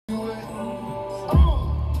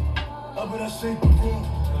Hello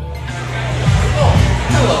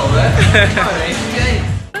there. My name's James.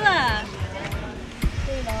 Hola.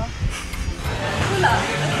 Hola.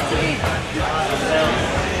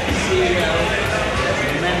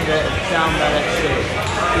 Member of Down Ballon D'or,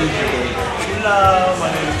 Fiji. Hello, my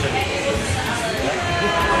name is James.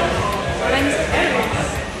 My name's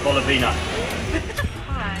Bolavina.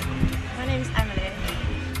 Hi. My name's Emily.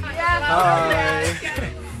 Hi.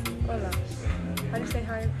 Hola. How do you say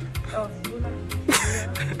hi? Oh, hola.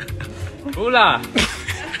 Hola.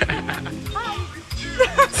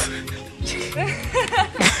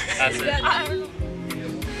 That's it.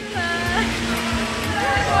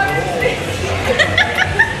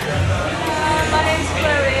 My name's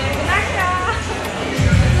Chloe.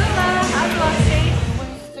 Hola. I'm Lottie.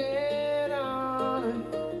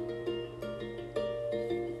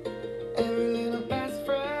 Every little past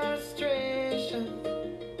frustration,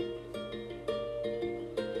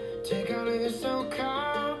 take out of your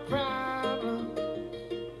so-called problems.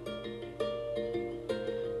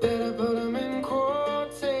 Better put them in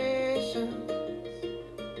quotation.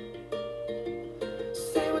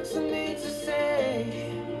 Say what you need to say.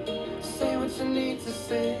 Say what you need to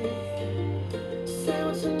say. Say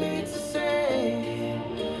what you need to say.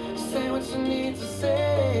 Say what you need to say.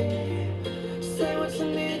 Say what you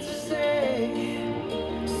need to say.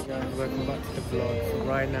 Guys, welcome back to the vlog. So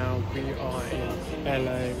right now we are in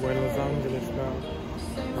LA, we're in Los Angeles now.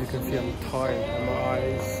 As you can see, I'm tired and my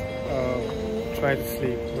eyes tried to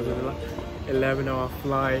sleep. It was an 11-hour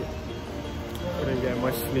flight, couldn't get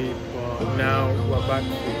much sleep, but now we're back to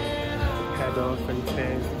head off and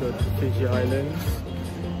change to go to Fiji Islands.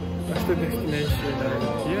 That's the destination, and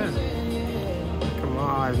yeah, come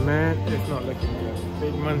on man, it's not looking good.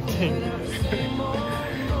 Big man thing.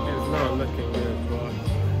 It's not looking good, but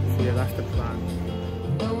so yeah, that's the plan.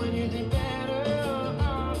 But when you think better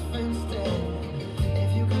off instead,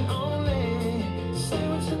 if you can only say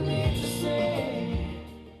what you need to say.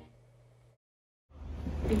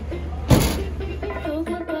 Lo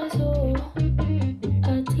que pasó,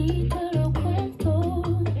 a ti te lo cuento.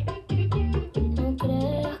 No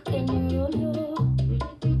creas que no dolió,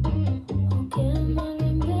 o que me lo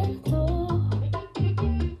inventó.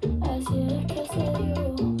 Así es que se dio.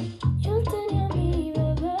 Yo tenía a mi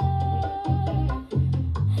bebé,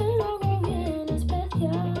 era algo bien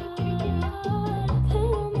especial,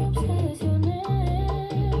 pero me obsesioné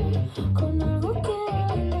con algo que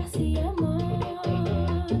él hacía mal.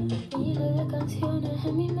 Miles de canciones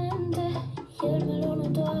en mi mente y él me lo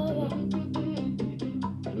notaba.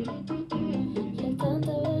 Y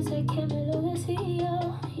tantas veces que me lo decía,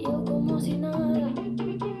 yo como si nada.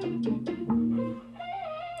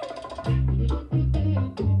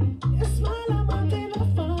 Es mala amante la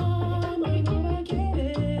fama y no va a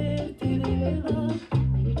quererte de verdad.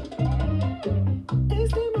 Es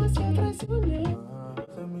demasiado traicionero.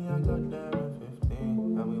 Tell me I got there at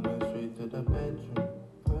 15 and we went straight to the bedroom.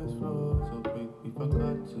 First floor so quick we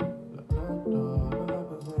forgot to lock that door. What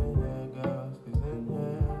happens in here, girls? 'Cause in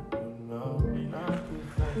here, you know.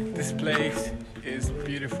 This place is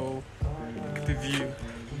beautiful. Look at the view.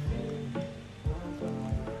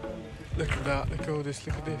 Look at that, look at all this,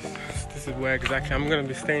 look at this. This is where exactly I'm gonna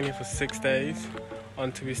be staying here for 6 days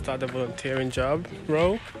until we start the volunteering job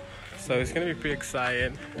role. So it's gonna be pretty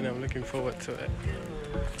exciting and I'm looking forward to it.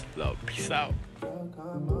 Love, peace out.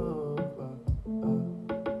 Come over,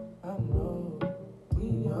 I know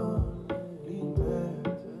we only met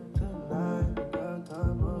tonight. Girl,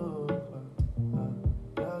 come over,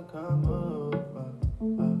 girl, come over.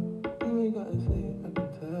 You ain't gotta say it, I can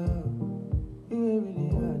tell. You ain't really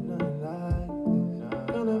had nothing like this.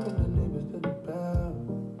 Turn up in the neighbors to the bell.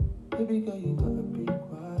 Baby girl, you gotta be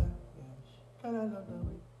quiet. Girl, I love that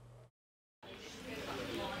way.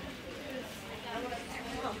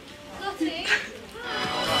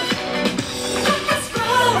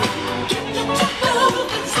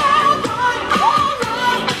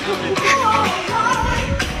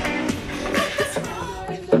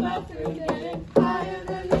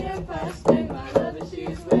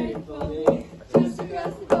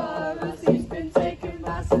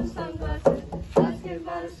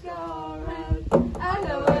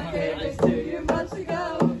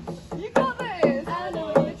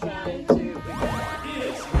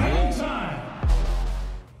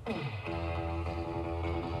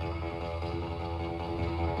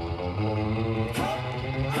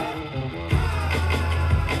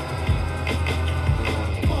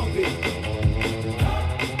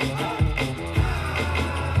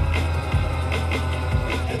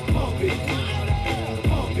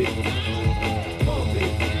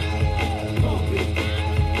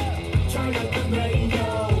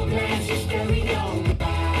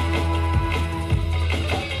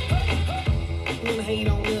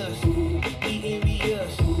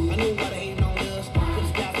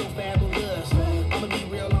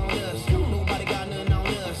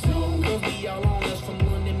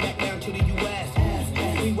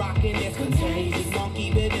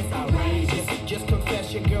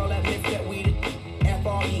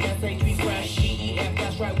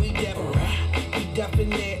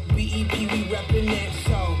 reppin' it. BEP, we reppin' it.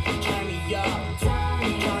 So, turn me up, turn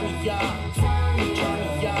me up, turn me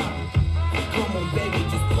up. Come on, baby,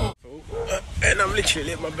 just pump. And I'm literally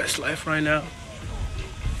living my best life right now.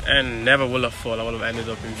 And never will have thought I would have ended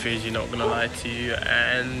up in Fiji, not gonna lie to you.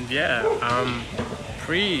 And yeah, I'm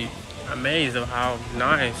pretty amazed of how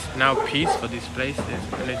nice and how peaceful this place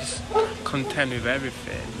is. And they're just content with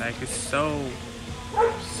everything. Like, it's so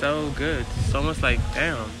good. It's almost like,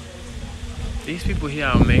 damn, these people here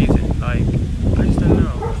are amazing. Like, I just don't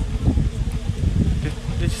know.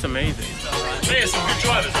 They're just amazing. There's some good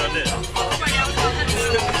drivers around here.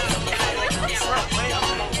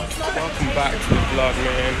 Welcome back to the vlog,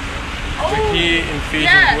 man. We're here in Fiji,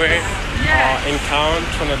 we're in town,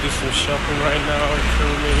 trying to do some shopping right now, you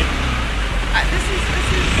feel me?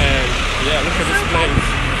 And yeah, look at this place.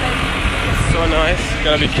 It's so nice.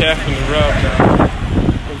 Gotta be careful on the road now.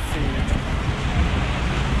 Let's see.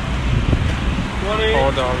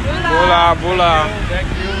 Hold on. Bula, bula.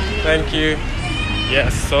 Thank you.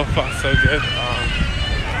 Yes, so far so good.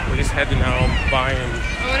 We're just heading out, buying.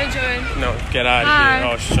 I want to join. No, get out of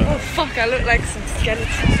here. Oh, shut up. Oh, fuck, I look like some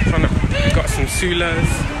skeletons. Got some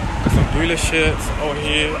Sulas, got some Bula shirts over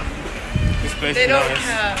here. This place is nice.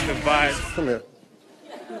 The vibe. Come here.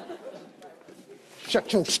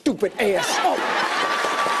 Shut your stupid ass up.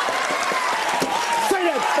 Say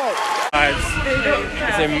that, fuck. Vibes.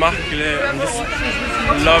 It's immaculate. I'm just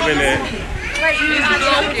loving it. Wait, you're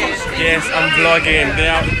vlogging? Yes, I'm vlogging. They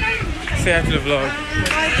are. Say hi to the vlog.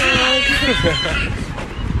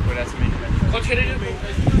 Well, that's me.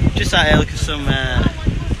 Just out here looking for some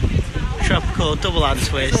tropical double hand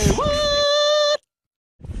twist.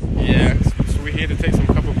 Yeah, so we're here to take some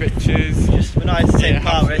couple pictures. Just we're not here to take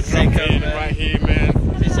part, we're here to take over. Right here, man.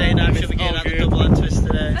 They're saying I'm sure we're getting out the double hand twist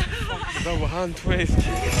today. Double hand twist.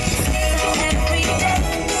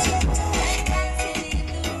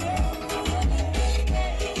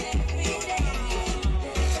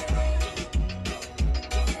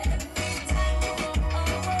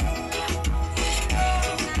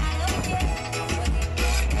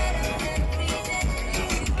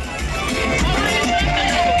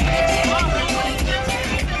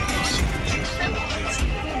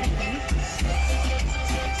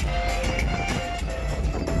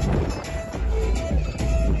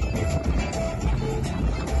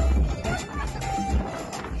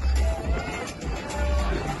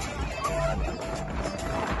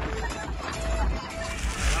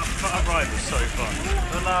 That ride was so fun.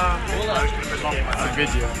 It's a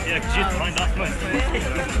video. Yeah, because you'd find that fun.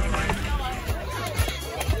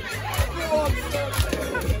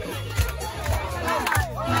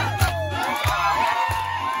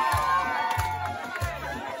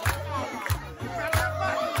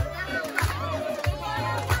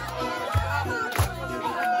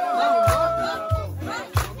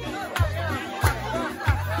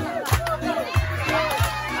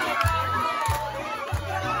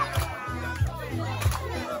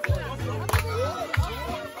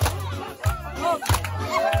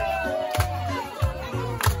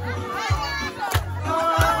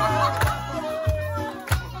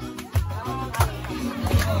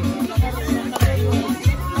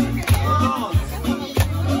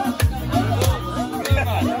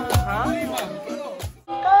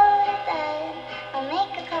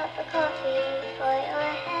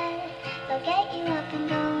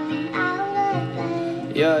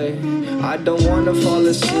 Yeah, I don't wanna fall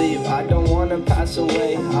asleep, I don't wanna pass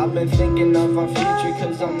away. I've been thinking of our future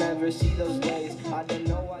cause I'll never see those days. I don't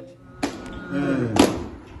know what.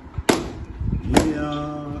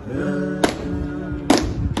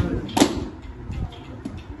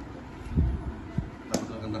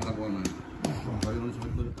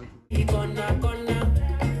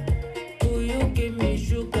 Do you give me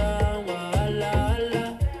sugar?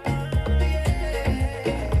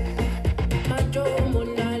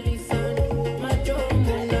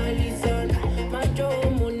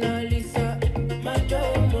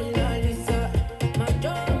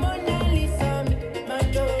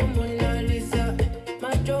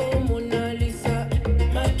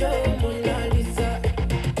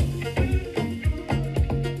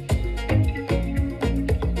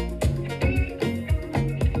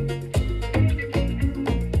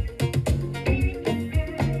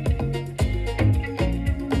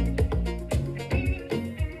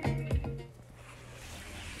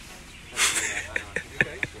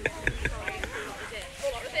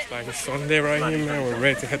 Like a Sunday right here, man. We're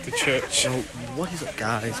ready to head to church. So, what is up,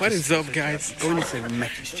 guys? What is up, guys? Going into the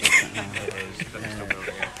Methodist church right now.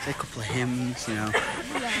 Say a couple of hymns, you know.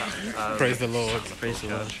 Praise the Lord. Praise the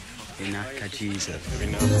Lord. Inaka Jesus. Every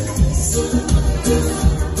now and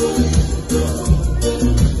then.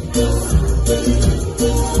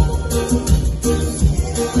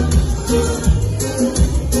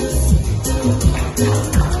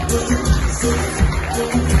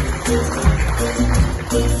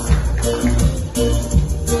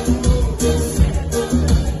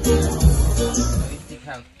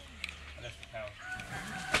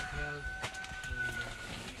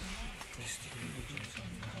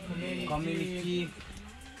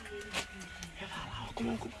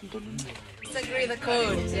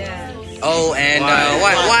 Yeah. Oh, and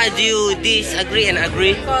why do you disagree and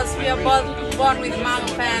agree? Because we are both born with mom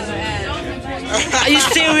fans and... Are you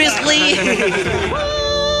seriously?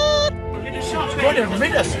 God has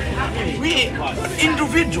made us. We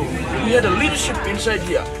individual. We had a leadership inside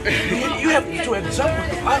here. You have to example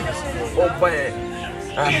to others or by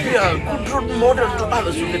be a good role model to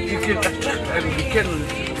others so that you can attract and we can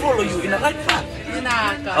follow you in the right path.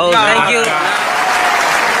 Oh, thank you.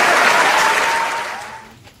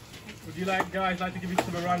 Would you guys like to give each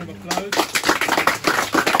other a round of applause?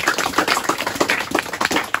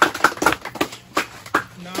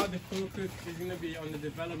 Now the focus is going to be on the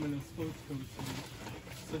development of sports coaching.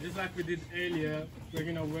 So just like we did earlier, we're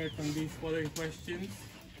going to work on these following questions.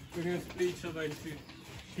 We're going to split each other into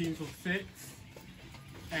teams of 6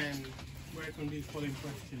 and work on these following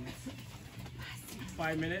questions.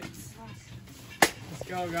 5 minutes. Let's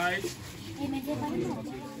go, guys.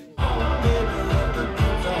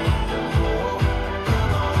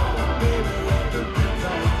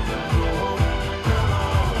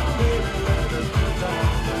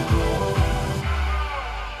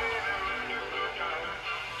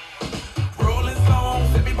 Rolling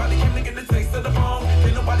songs, everybody came to get the taste of the bone.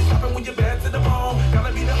 Ain't nobody stopping when you're bad to the bone.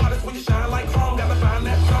 Gotta be the hottest when you shine like chrome. Gotta find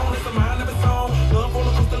that zone, it's a mind of its own. Love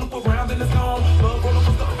roller coaster, loop around and it's gone. Love roller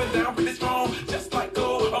coaster up and down, pretty strong. Just like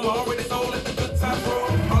gold, I'm already sold at the good time roll.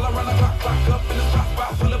 All around the clock, clock up in the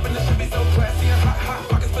spot. Pull up in the Chevy, so classy and hot.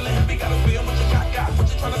 Pockets feeling heavy, gotta feel what you got. What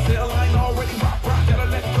you tryna sell, I ain't already rock. Gotta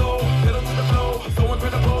let go, pedal to the flow. So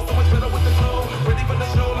incredible, so much better with the flow. Ready for the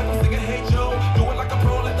show, like I'm singing Hey Joe. Do it like a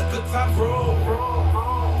pro, let the good time roll.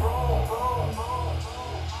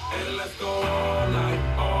 And let's go all night,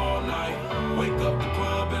 all night. Wake up the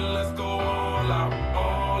club and let's go all out,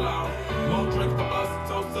 all out. More drink for us,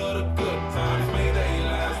 toast to the good times. May they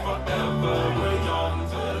last forever. We're young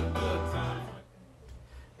to the good times.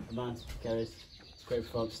 Man, Gareth, it's great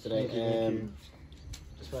performance today.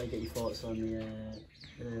 Just want to get your thoughts on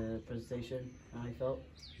the presentation, how you felt.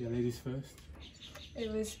 Yeah, ladies first. It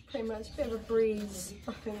was pretty much a bit of a breeze. I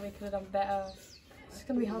think we could have done better. It's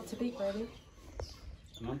going to be hard to beat, really.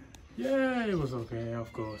 Come on. Yeah, it was okay,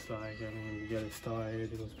 of course. Like, I mean, we get it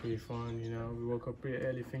started, it was pretty fun, you know. We woke up pretty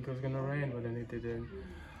early thinking it was gonna rain, but then it didn't.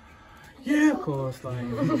 Yeah, of course, like,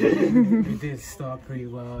 we did start pretty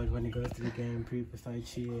well. When it goes to the game, people started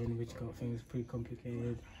cheering, which got things pretty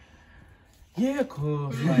complicated. Yeah, of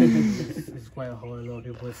course, like, it's quite hard. A lot of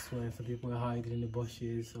people were sweating, some people were hiding in the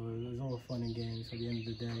bushes, so it was all fun and games. So at the end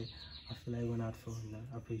of the day, I feel like everyone had fun.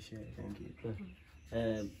 I appreciate it. Thank you.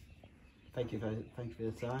 Thank you for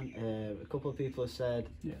your time. A couple of people have said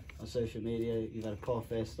on social media you've had a poor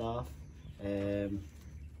first half.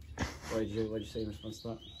 What did you say in response to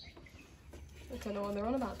that? I don't know what they're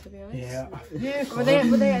on about, to be honest. Yeah. Were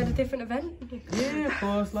they at a different event? Yeah, of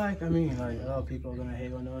course. Like, I mean, like, a lot of people are gonna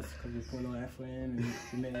hate on us because we put no effort in and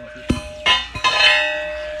we made it.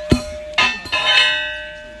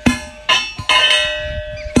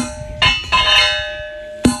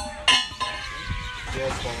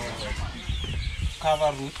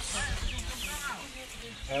 Cover roots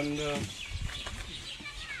and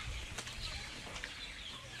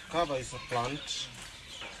kava is a plant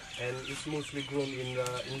and it's mostly grown in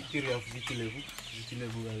the interior of Vitilevu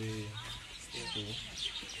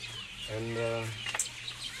and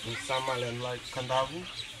in Samaland like Kandavu,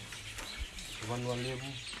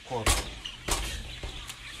 Vanwalevu, Kor.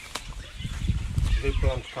 They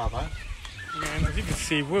plant kava. Man, as you can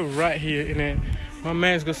see, we're right here in it. My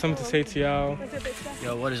man's got something to say to y'all.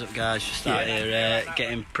 Yo, what is up, guys? Just out here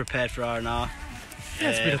getting prepared for R&R. Yeah,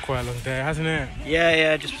 it's been quite a long day, hasn't it?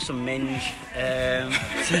 Yeah, just for some minge. Yeah,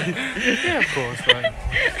 of course, like.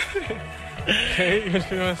 Okay, what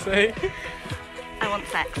do you want to say? I want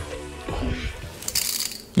sex.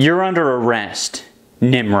 You're under arrest,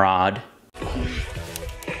 Nimrod.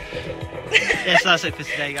 Yes, that's it for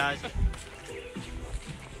today, guys.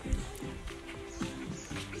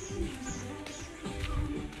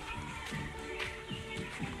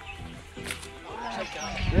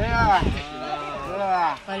 Yeah.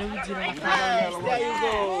 There you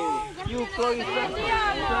go. You close it. Nice.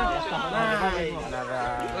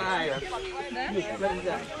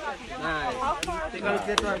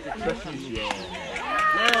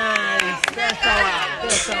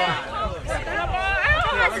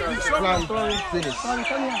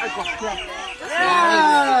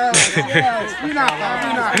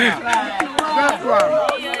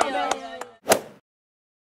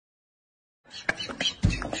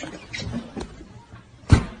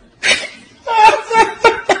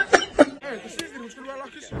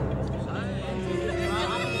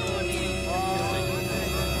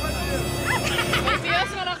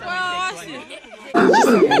 That's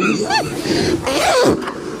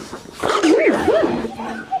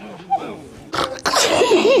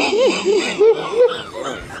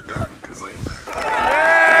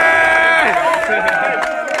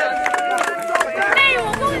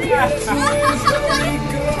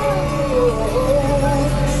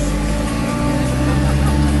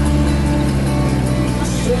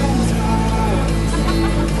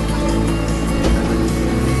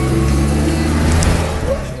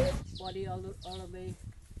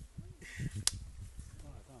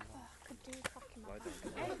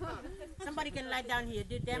Somebody can lie down here,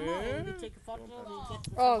 do demo, and you take a photo.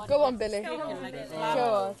 Oh, go on, Billy. Go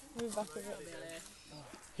on. Move back a bit.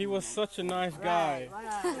 He was such a nice guy.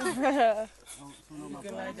 You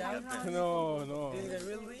can lie down. No, no.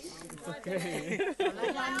 It's okay.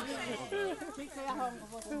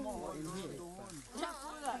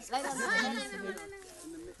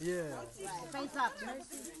 Yeah. Face up.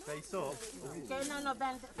 Face up. Okay, no,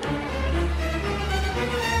 bend.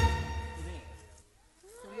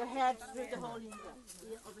 So your head through the hole in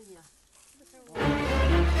here, over here.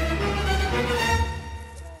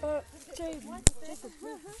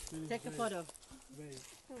 Take a photo.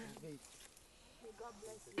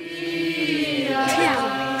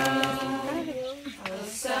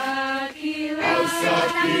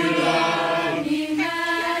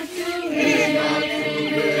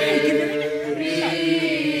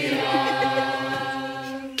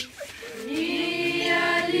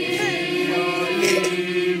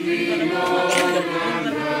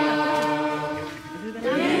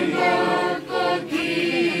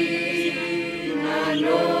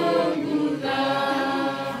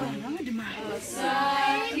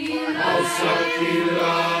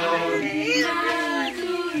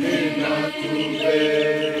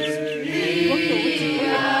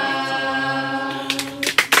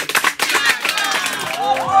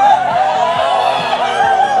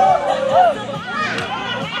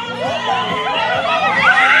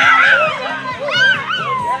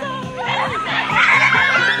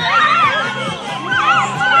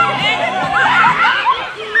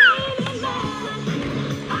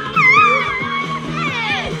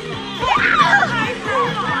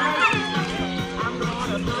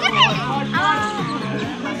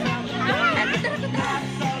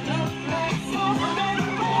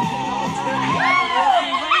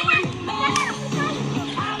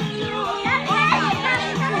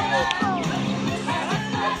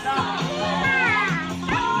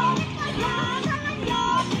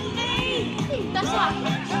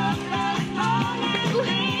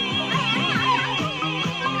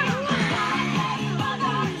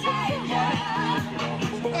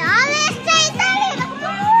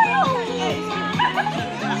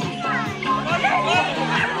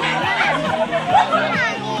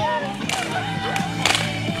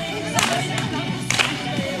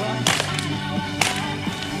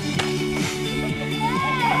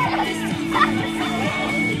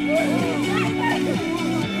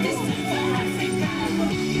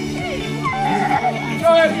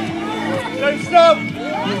 Don't stop!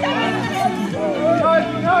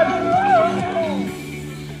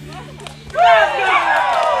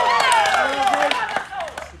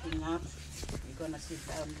 Sitting up, you're gonna sit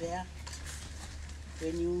down there.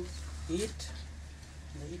 When you eat,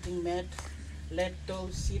 the eating mat, let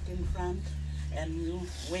those sit in front and you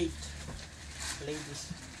wait,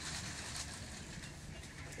 ladies.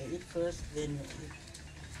 They eat first, then you eat.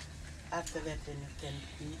 After that, then you can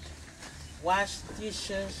eat. Wash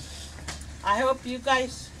dishes. I hope you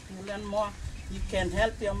guys will learn more. You can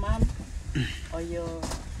help your mom or your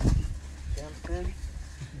girlfriend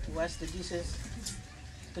to wash the dishes,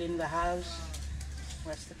 clean the house,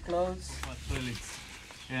 wash the clothes. Toilets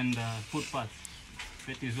and footpaths.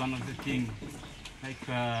 That is one of the things. Like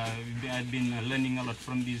I've been learning a lot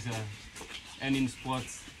from these and in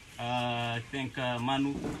sports. Thank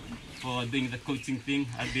Manu for doing the coaching thing.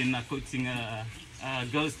 I've been coaching a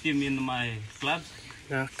girls team in my club.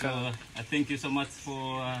 Yeah, so thank you so much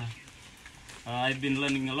for. I've been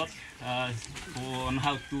learning a lot on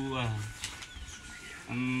how to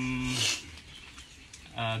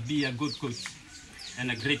be a good coach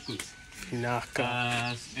and a great coach. Naka.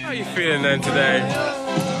 How are you feeling then today?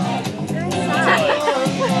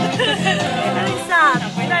 Very sad.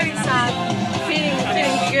 Very sad. Feeling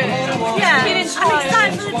good. Yeah. I'm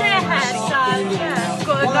excited for the day ahead. So yeah, I've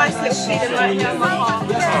got a nice little feeling right here in my heart.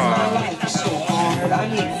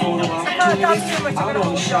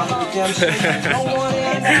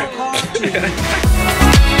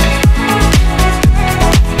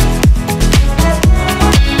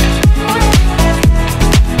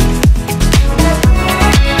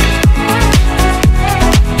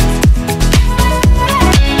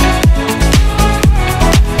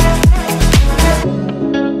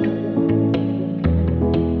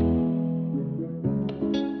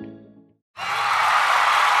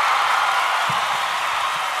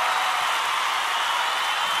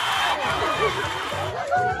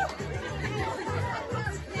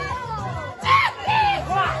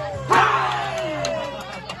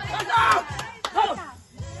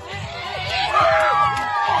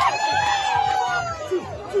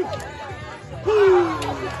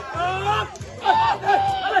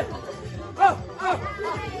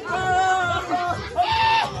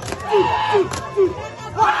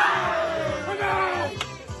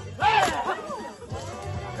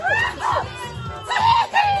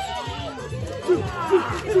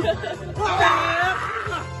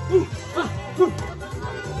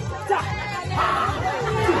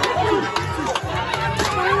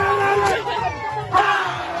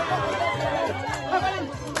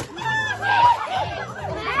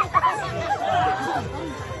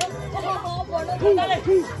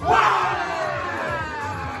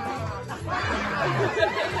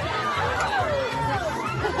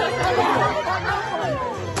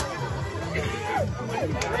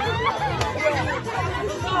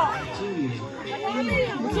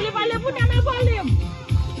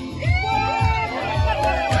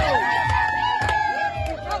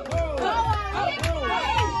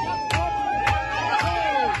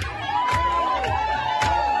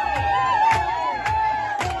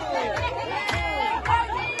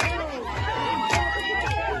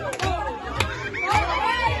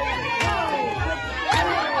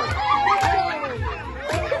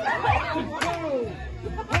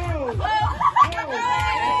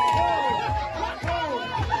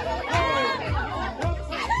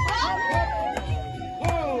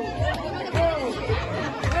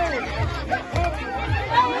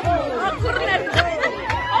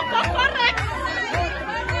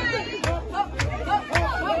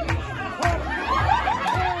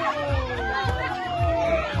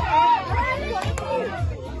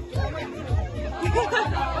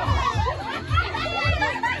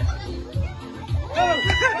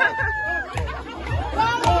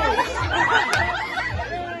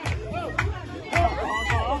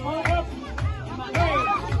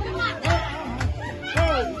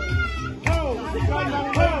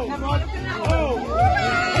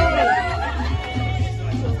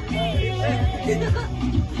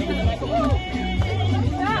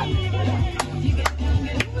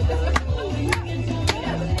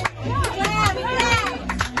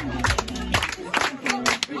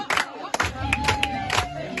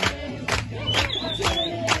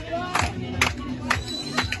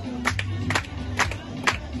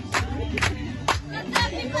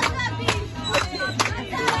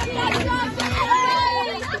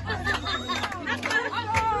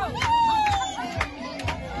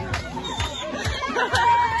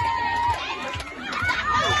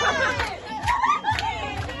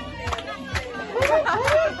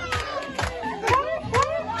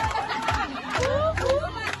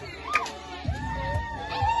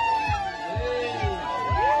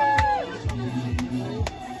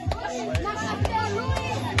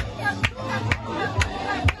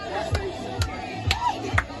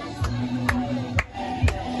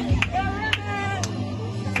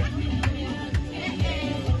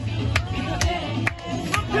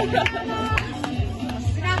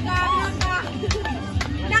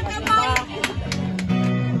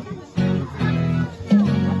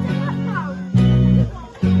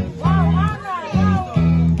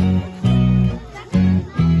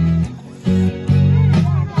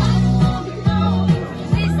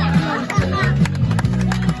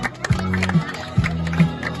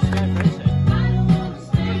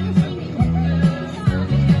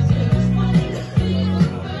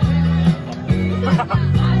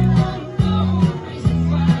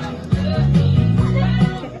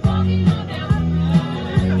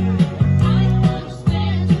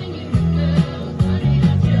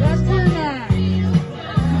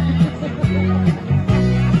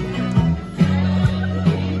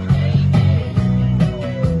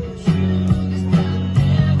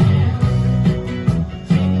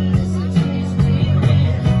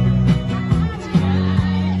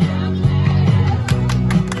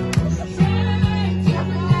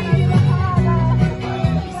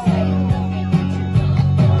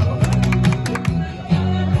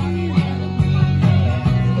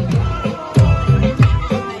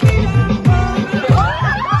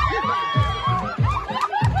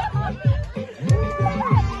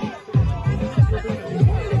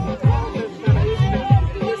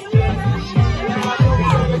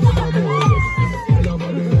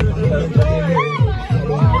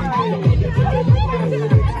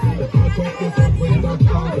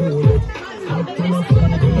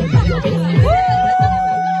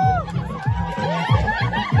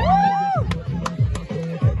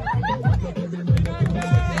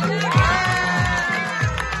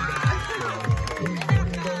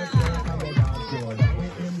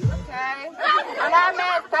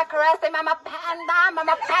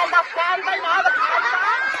 Mama Panda, you know the panda.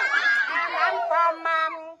 And I'm from,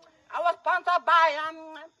 I was sponsored by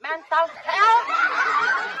Mental Health.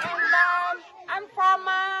 And I'm from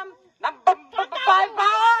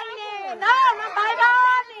Baybani. No, not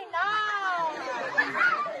Baybani, no.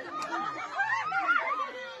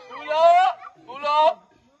 Hello,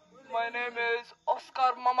 my name is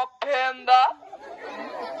Oscar Mama Panda.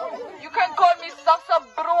 You can call me Sasa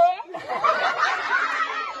Broom.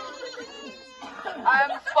 I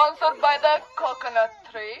am sponsored by the coconut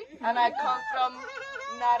tree, and I come from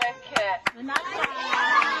Nareke.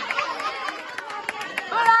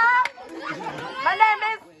 Hola, my name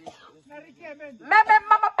is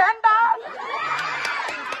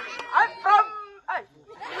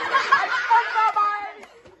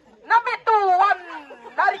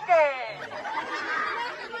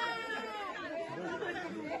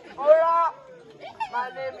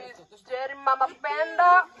Mama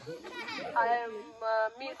Panda. I am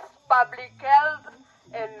Miss Public Health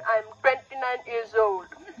and I'm 29 years old.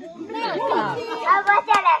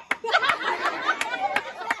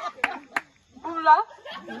 Bula.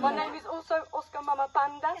 My name is also Oscar Mama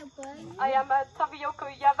Panda. I am a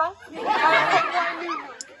Tavioko Yava.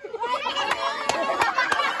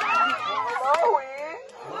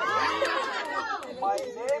 My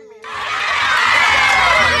name is...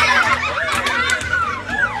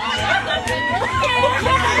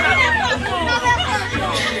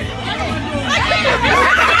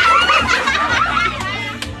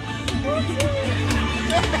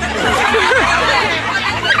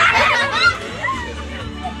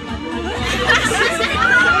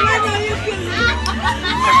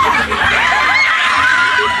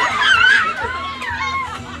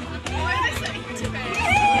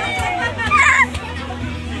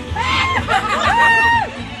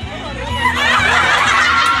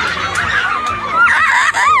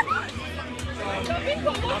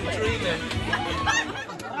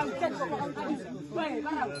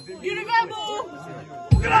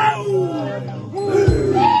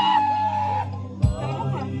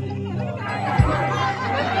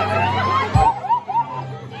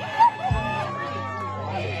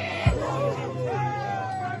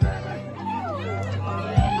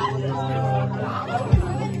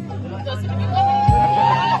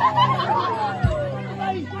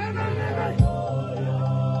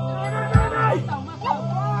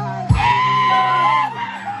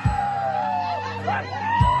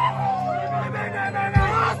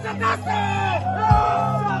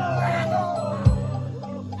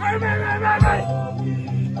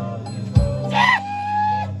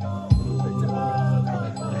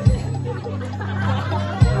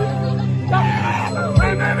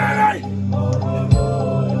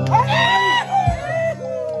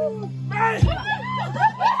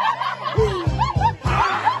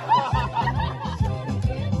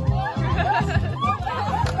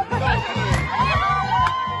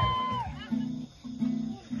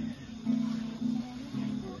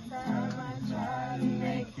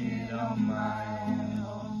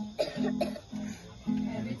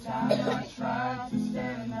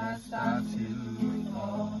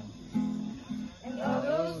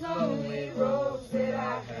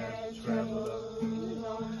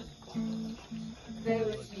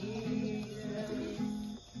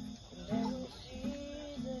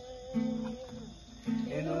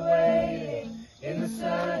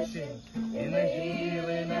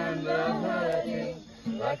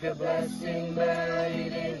 like a blessing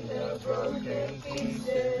buried in the broken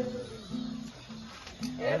pieces.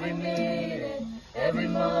 Every minute, every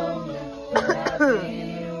moment, I've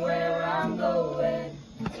been where I'm going.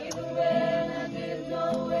 Even when I didn't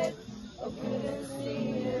know it, I couldn't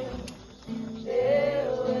see it.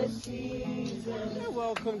 There were seasons. You're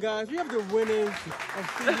welcome, guys. We have the winners of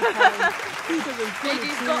Fiji Talent 2022.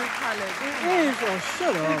 Fiji's Got Talent. It is. Oh,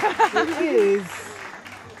 shut up. It is.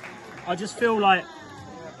 I just feel like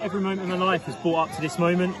every moment of my life is brought up to this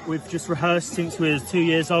moment. We've just rehearsed since we were 2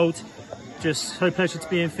 years old. Just so pleasure to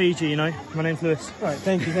be in Fiji, you know. My name's Lewis. Right,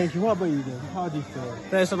 thank you, thank you. What about you, then? How do you feel?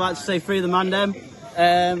 First, I'd like to say free the Mandem.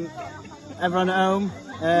 Everyone at home.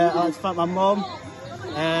 I'd like to thank my mum.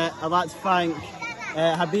 I'd like to thank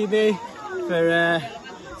Habibi for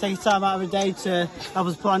taking time out of her day to help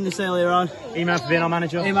us plan this earlier on. Iman for being our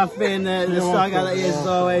manager. Iman for being the star guy that he is as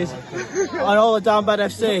always. And all the Down Bad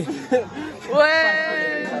FC.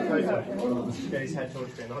 Get his head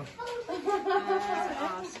torch on.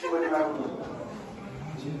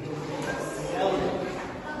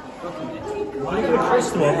 Why are you a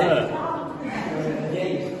crystal on there?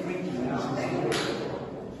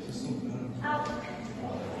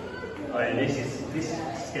 Oh yeah, this is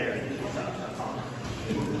scary.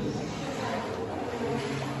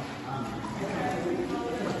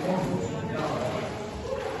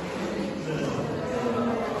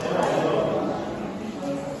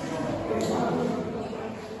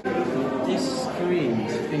 This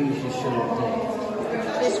screams things you shouldn't do.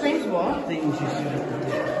 This screams what? Things you shouldn't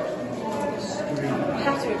do. I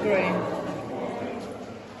have to agree.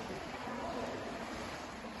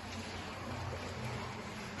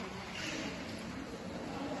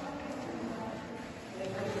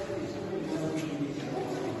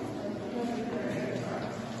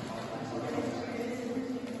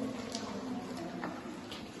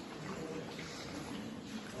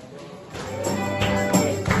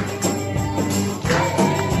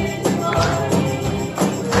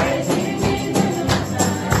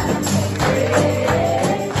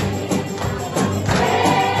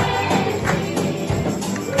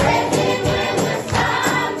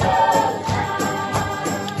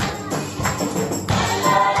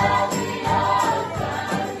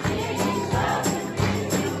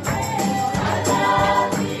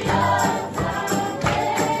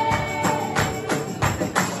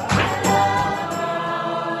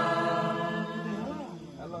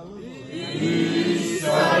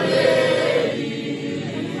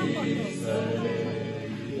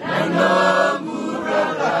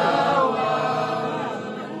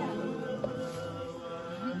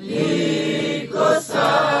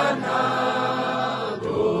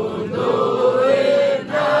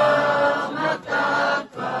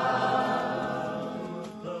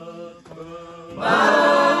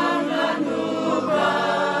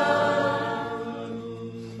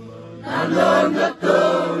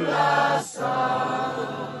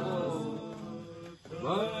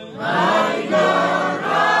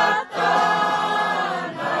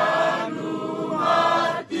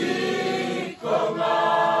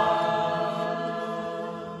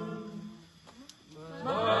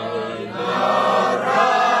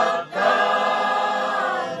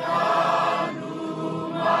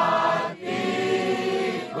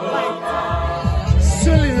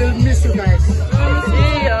 miss you guys.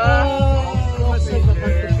 See ya. Oh, so about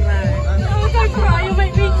to cry. Oh, don't cry, you'll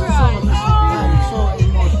make me cry. I'm so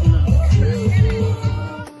emotional.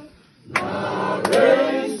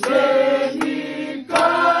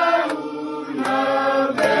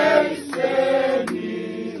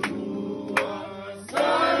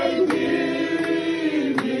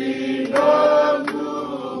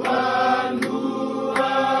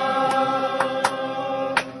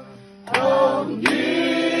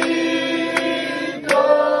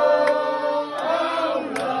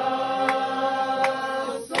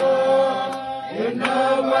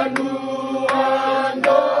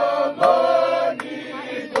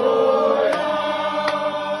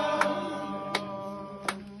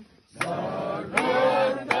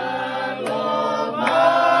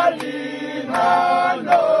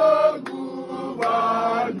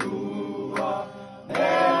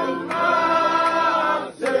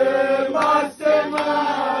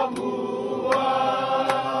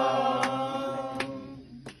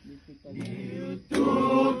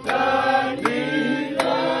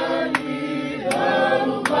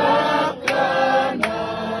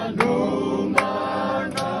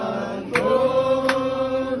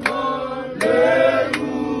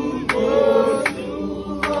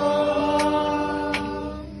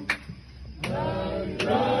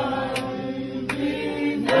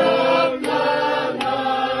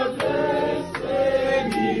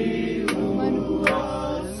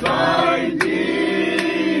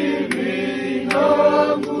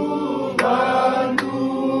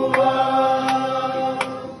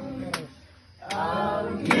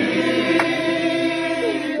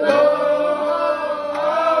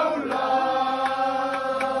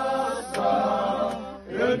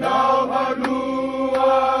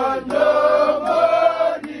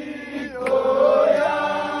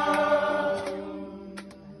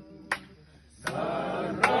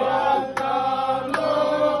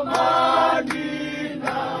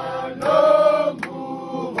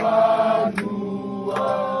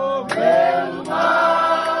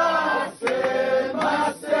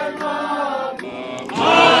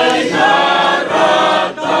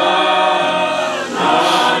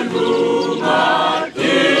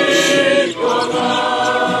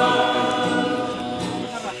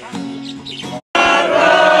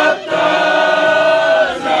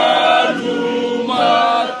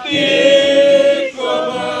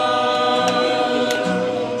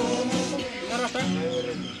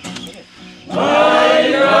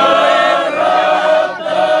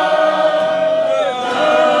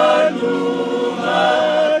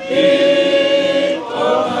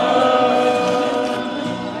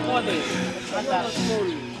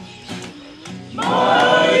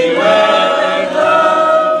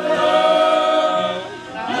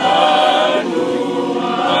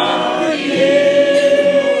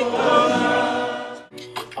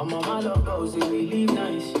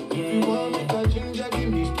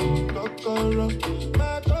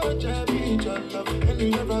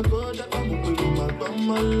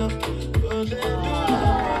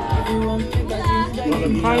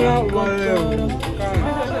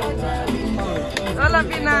 Hola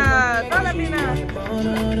Pina, hola Pina.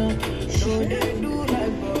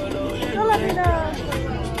 Hola Pina.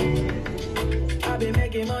 I've been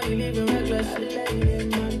making money living recklessly.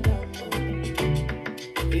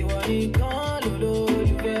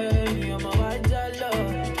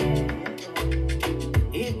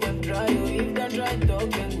 If them try talk,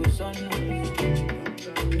 then go son.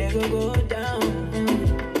 They go down.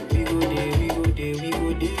 We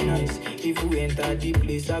go there nice. If we enter the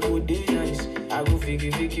place, I go there nice. I go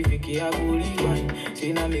fiki, I go rewind.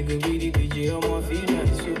 Say now me go be the DJ, I'ma feel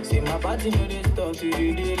nice. So say my party no they stop to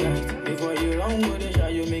the daylight. Before you run, go they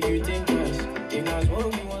shot you make you think twice. If not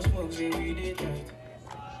smoke, you want smoke, say we did tight.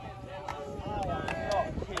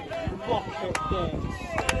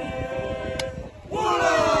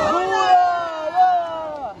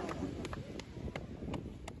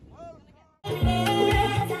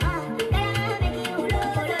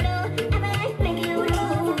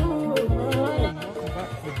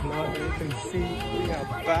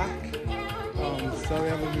 Back. Sorry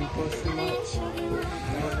I haven't been posting much.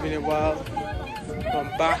 It's been a while. I'm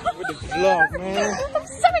back with the vlog, man. I'm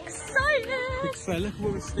so excited. Excited. Look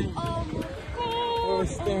what we're staying. Oh my god. What we're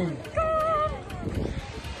staying.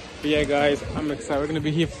 But yeah, guys, I'm excited. We're gonna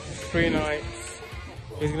be here for 3 nights.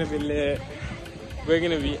 It's gonna be lit. We're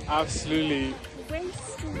gonna be absolutely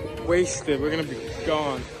wasted. We're gonna be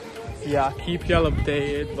gone. Yeah, I'll keep y'all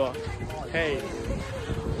updated. But hey.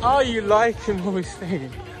 Are you liking what we're saying?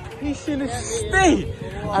 Have you seen the state?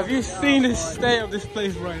 Have you seen the state of this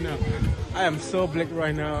place right now? I am so blicked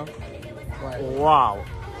right now. Wow.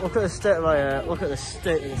 Look at the state of my hair. Look at the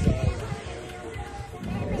state of this area.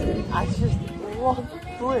 I just love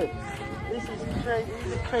it. This is crazy. This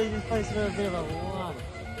is the craziest place I've ever been in my life.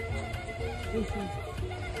 This is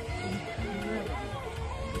incredible.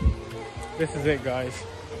 This is it, guys.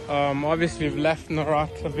 Obviously we've left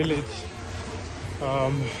Narata village.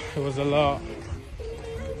 It was a lot,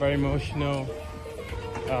 very emotional.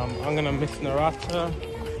 I'm gonna miss Narata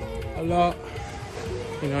a lot.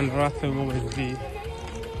 You know, Narata will always be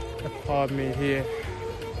a part of me here.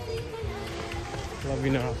 Love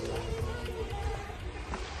you, Narata.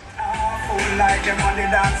 Like them on the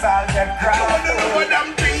dance, I'll get proud. I don't know what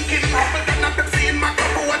I'm thinking. I've been seeing my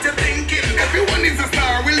couple, what you thinking? Everyone is a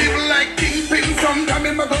star, we live like kingpin.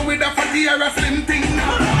 Sometimes I go with a fatty or a slim thing.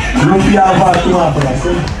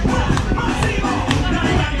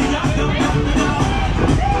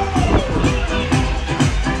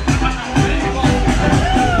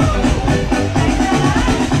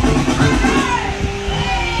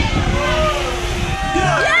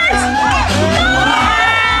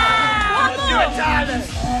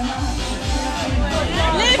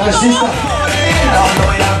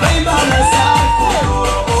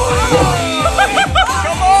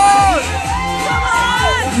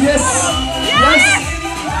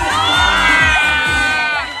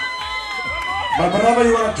 Barbaraba,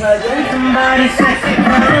 you wanna try again? Somebody sexy,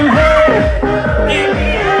 running home. Give me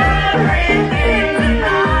everything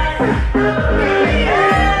tonight. Give me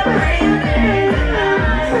everything tonight.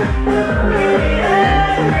 Give me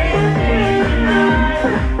everything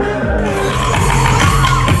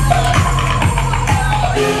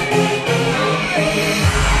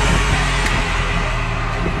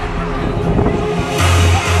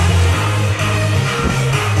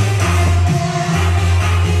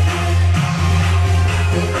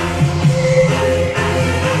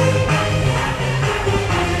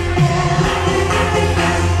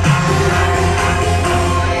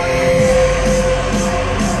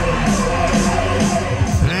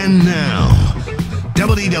And now,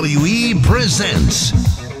 WWE presents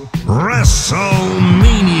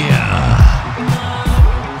WrestleMania.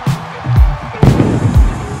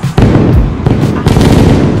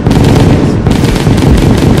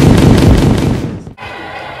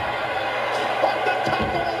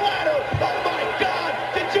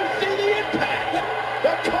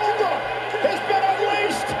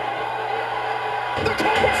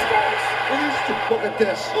 Look at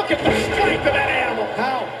this. Look at the strength of that animal.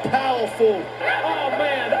 How powerful. Oh,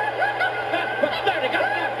 man. There you go,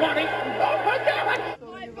 that bunny. Oh, my God.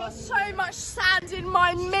 I've got so much sand in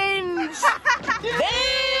my minge.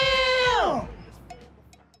 Damn!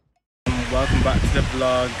 Welcome back to the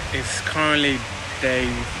vlog. It's currently day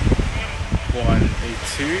 1, day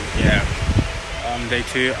 2. Yeah. Day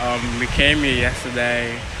 2. We came here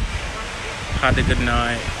yesterday. Had a good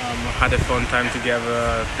night. Had a fun time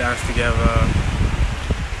together. Danced together.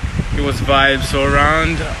 It was vibes all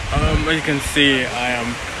around. As you can see, I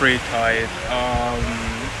am pretty tired.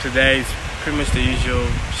 Today is pretty much the usual,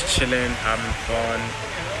 just chilling, having fun.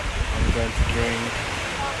 I'm going to drink.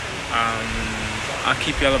 I'll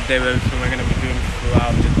keep you all updated with everything we're going to be doing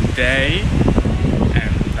throughout the day.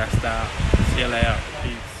 And that's that. See you later.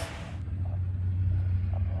 Peace.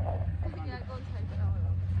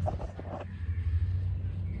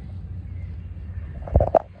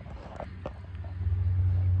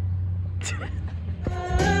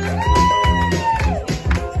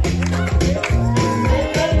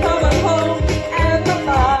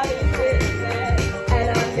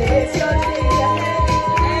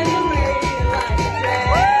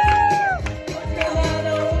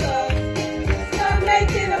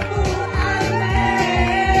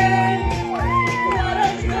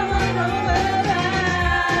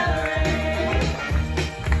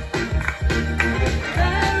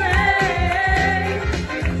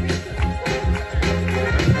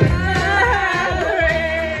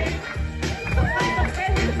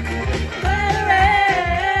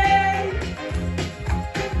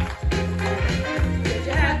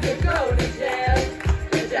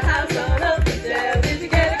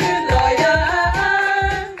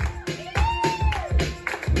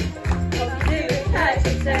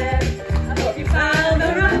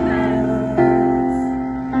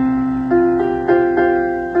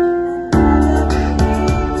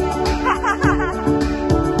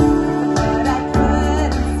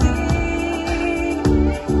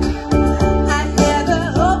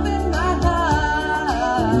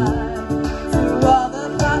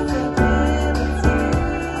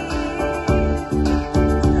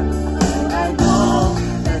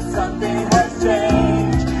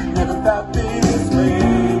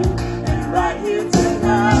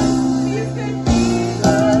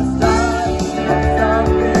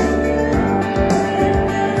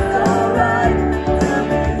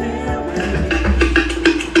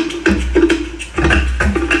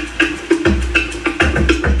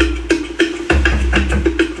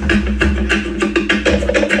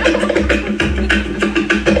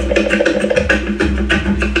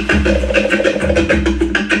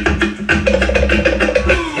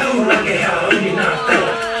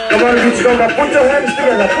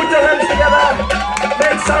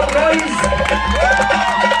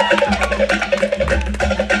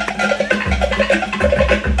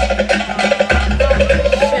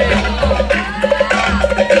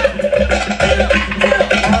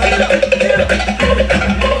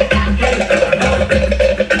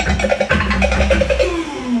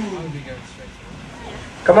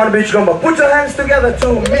 Come on, Beach Gumbo. Put your hands together to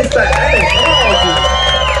Mr. Hey.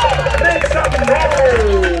 Make some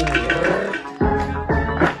noise.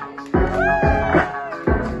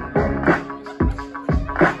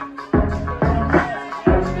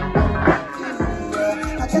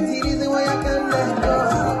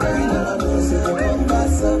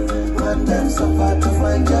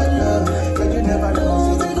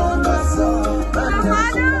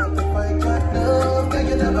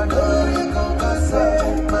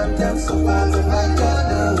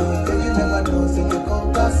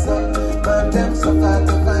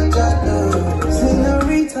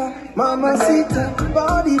 Señorita, mamacita,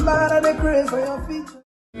 body bad and the craze for your feet.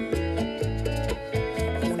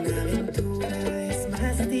 Una aventura es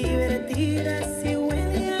más divertida si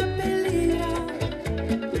huele a peligro.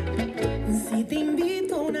 Si te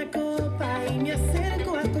invito a una copa y me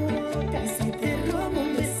acerco a tu boca, si te robo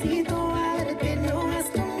un besito, a ver, te enojas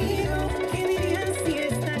conmigo. ¿Qué dirías si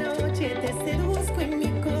esta noche te seduzco en mi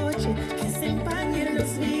coche? Que se empañen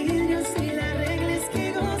los vidrios y la regla es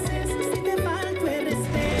que goces. Si te falto el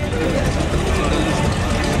respeto.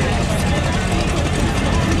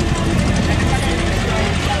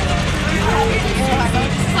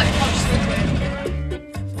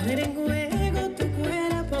 Poner en juego tu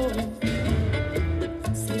cuerpo,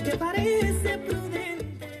 si te parece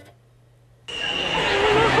prudente.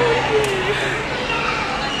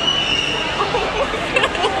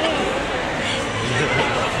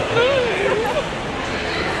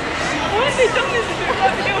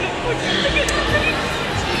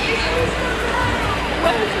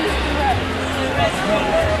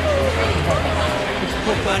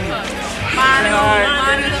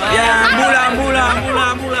 Ya, mula.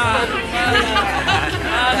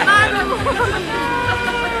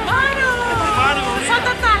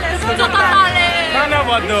 Sono totale.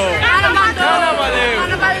 Canavado.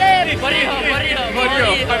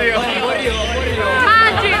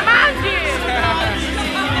 Mangi.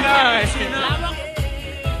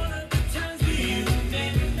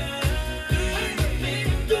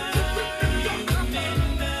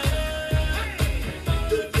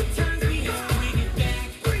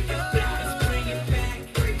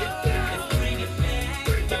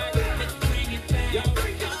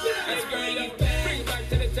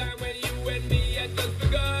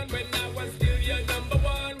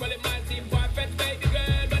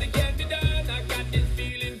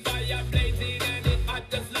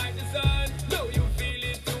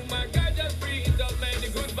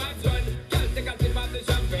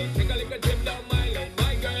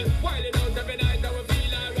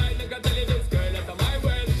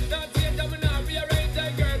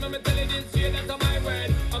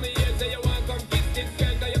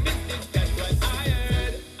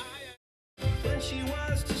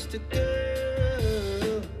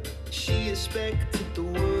 expected the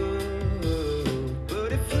world,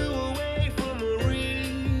 but it flew away from her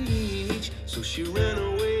reach. So she ran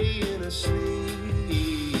away in her sleep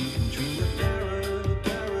and dreamed of paradise.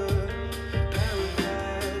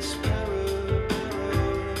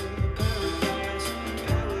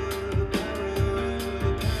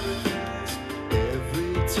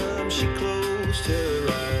 Every time she closed her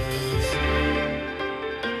eyes.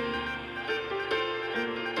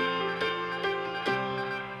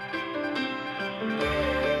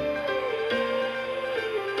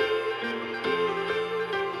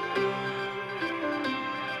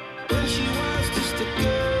 When she was just a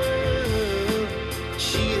girl,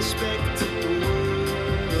 she expected the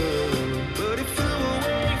world, but it flew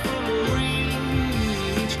away from her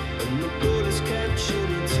reach, and the bullets catching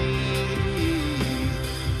her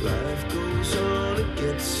teeth. Life goes on, it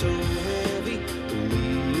gets so heavy, the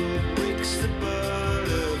wheel breaks the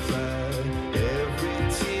butterfly. Every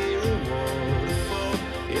tear a waterfall.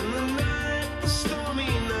 In the night, the stormy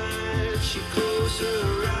night, she closed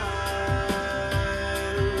her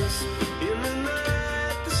eyes. In the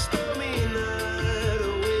night, the stormy night,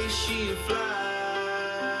 away she flies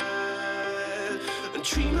and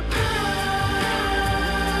dream of paradise.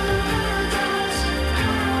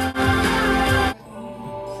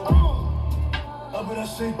 Up in that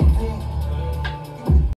shape of room.